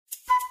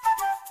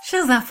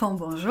Chers enfants,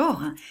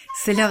 bonjour,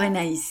 c'est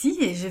Lorena ici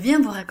et je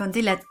viens vous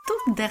raconter la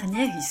toute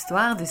dernière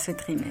histoire de ce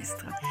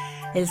trimestre.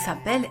 Elle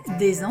s'appelle «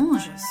 Des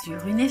anges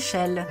sur une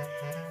échelle ».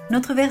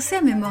 Notre verset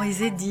à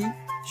mémoriser dit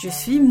 « Je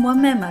suis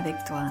moi-même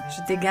avec toi,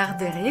 je te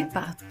garderai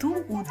partout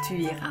où tu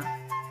iras ».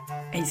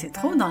 Et il se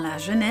trouve dans la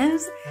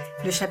Genèse,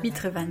 le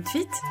chapitre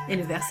 28 et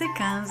le verset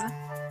 15.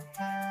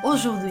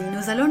 Aujourd'hui,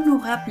 nous allons nous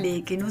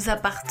rappeler que nous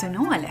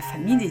appartenons à la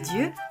famille des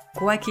dieux,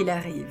 quoi qu'il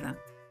arrive.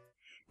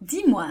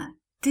 Dis-moi,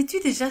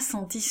 t'es-tu déjà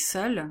senti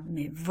seul,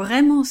 mais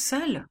vraiment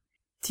seul?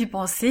 Tu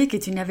pensais que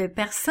tu n'avais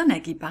personne à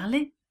qui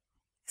parler?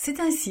 C'est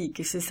ainsi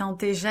que se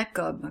sentait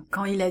Jacob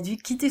quand il a dû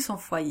quitter son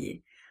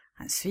foyer.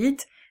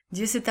 Ensuite,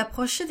 Dieu s'est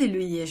approché de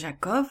lui et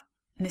Jacob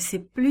ne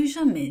s'est plus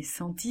jamais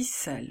senti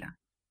seul.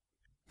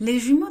 Les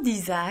jumeaux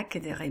d'Isaac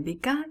et de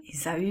Rebecca,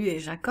 Ésaü et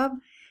Jacob,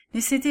 ne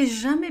s'étaient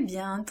jamais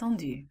bien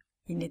entendus.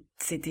 Ils ne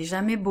s'étaient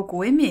jamais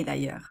beaucoup aimés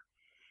d'ailleurs.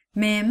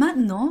 Mais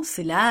maintenant,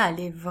 cela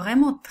allait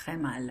vraiment très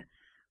mal.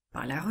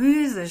 Par la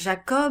ruse,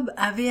 Jacob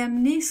avait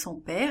amené son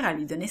père à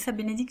lui donner sa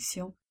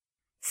bénédiction.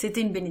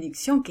 C'était une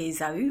bénédiction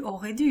qu'Ésaü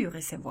aurait dû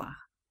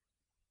recevoir.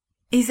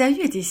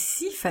 Ésaü était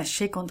si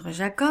fâché contre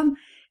Jacob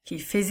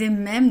qu'il faisait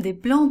même des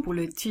plans pour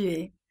le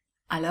tuer.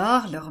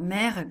 Alors leur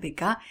mère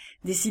Rebecca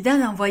décida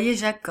d'envoyer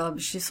Jacob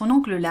chez son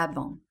oncle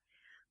Laban.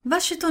 « Va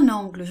chez ton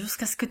oncle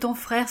jusqu'à ce que ton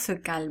frère se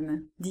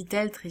calme, »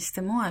 dit-elle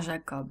tristement à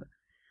Jacob.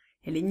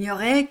 Elle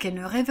ignorait qu'elle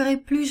ne reverrait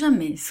plus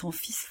jamais son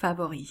fils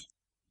favori.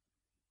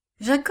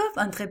 Jacob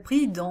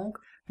entreprit donc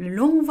le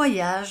long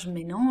voyage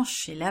menant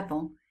chez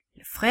Laban,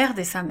 le frère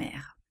de sa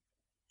mère.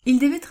 Il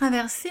devait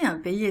traverser un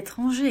pays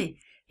étranger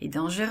et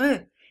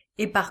dangereux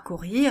et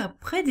parcourir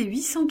près de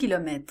 800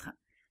 kilomètres.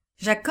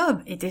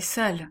 Jacob était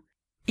seul.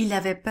 Il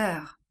avait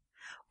peur.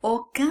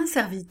 Aucun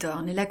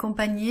serviteur ne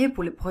l'accompagnait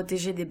pour le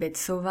protéger des bêtes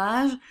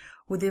sauvages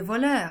ou des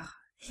voleurs.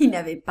 Il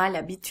n'avait pas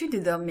l'habitude de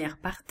dormir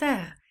par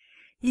terre.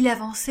 Il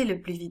avançait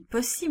le plus vite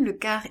possible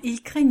car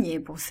il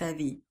craignait pour sa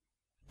vie.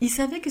 Il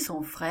savait que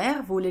son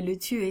frère voulait le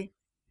tuer.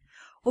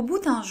 Au bout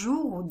d'un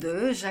jour ou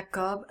deux,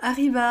 Jacob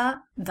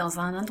arriva dans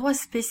un endroit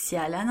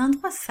spécial, un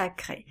endroit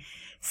sacré.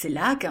 C'est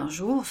là qu'un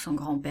jour son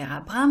grand-père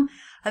Abraham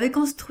avait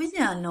construit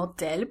un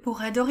autel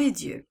pour adorer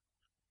Dieu.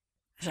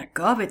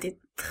 Jacob était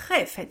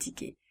très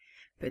fatigué.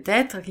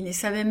 Peut-être qu'il ne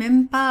savait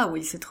même pas où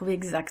il se trouvait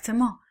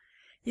exactement.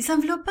 Il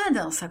s'enveloppa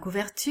dans sa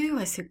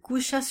couverture et se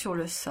coucha sur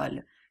le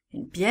sol,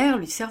 une pierre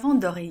lui servant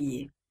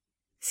d'oreiller.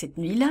 Cette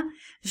nuit-là,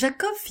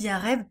 Jacob fit un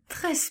rêve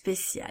très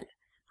spécial.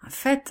 En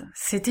fait,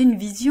 c'était une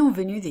vision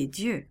venue des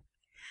dieux.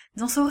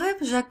 Dans son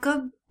rêve,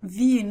 Jacob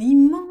vit une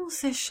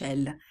immense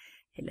échelle.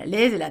 Elle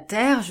allait de la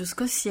terre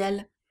jusqu'au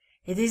ciel,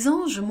 et des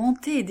anges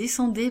montaient et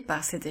descendaient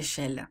par cette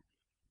échelle.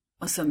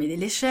 Au sommet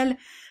de l'échelle,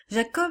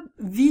 Jacob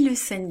vit le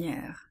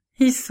Seigneur.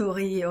 Il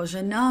sourit au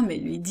jeune homme et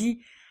lui dit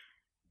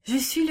 « Je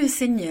suis le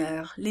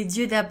Seigneur, le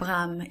Dieu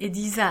d'Abraham et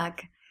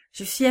d'Isaac.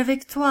 Je suis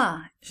avec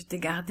toi, je te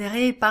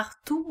garderai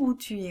partout où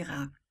tu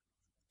iras.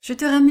 Je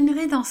te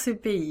ramènerai dans ce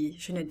pays,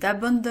 je ne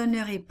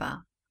t'abandonnerai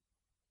pas. »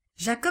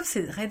 Jacob se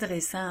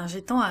redressa en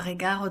jetant un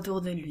regard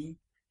autour de lui.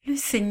 « Le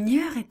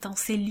Seigneur est en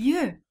ces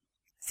lieux !»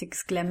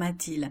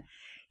 s'exclama-t-il.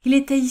 « Il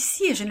était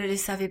ici et je ne le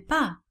savais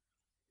pas. »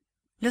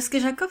 Lorsque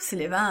Jacob se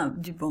leva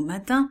du bon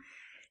matin,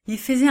 il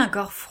faisait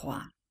encore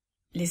froid.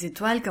 Les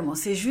étoiles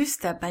commençaient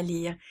juste à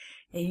pâlir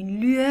et une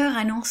lueur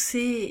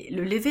annonçait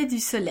le lever du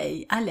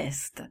soleil à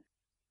l'est.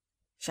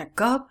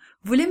 Jacob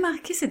voulait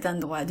marquer cet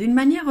endroit d'une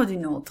manière ou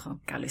d'une autre,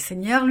 car le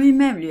Seigneur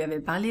lui-même lui avait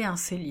parlé en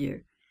ce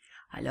lieu.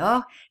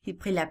 Alors, il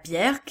prit la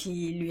pierre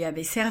qui lui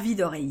avait servi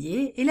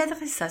d'oreiller et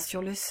l'adressa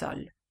sur le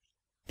sol.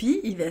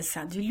 Puis, il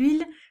versa de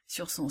l'huile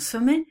sur son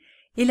sommet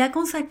et la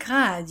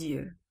consacra à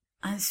Dieu.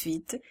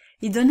 Ensuite,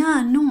 il donna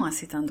un nom à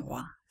cet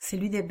endroit,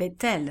 celui de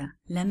Bethel,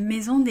 la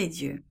maison des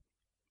dieux.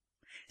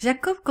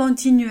 Jacob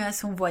continua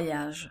son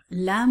voyage,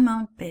 l'âme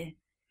en paix.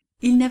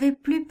 Il n'avait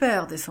plus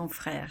peur de son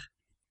frère.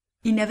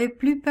 Il n'avait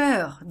plus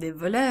peur des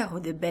voleurs ou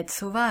des bêtes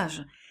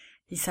sauvages.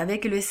 Il savait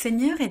que le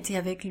Seigneur était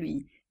avec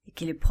lui et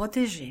qu'il le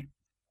protégeait.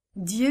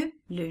 Dieu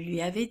le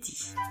lui avait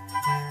dit.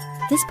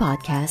 This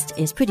podcast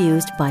is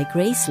produced by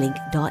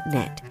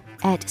Gracelink.net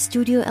at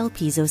Studio El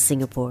Piso,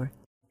 Singapore.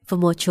 For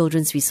more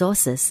children's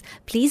resources,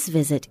 please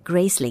visit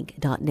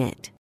Gracelink.net.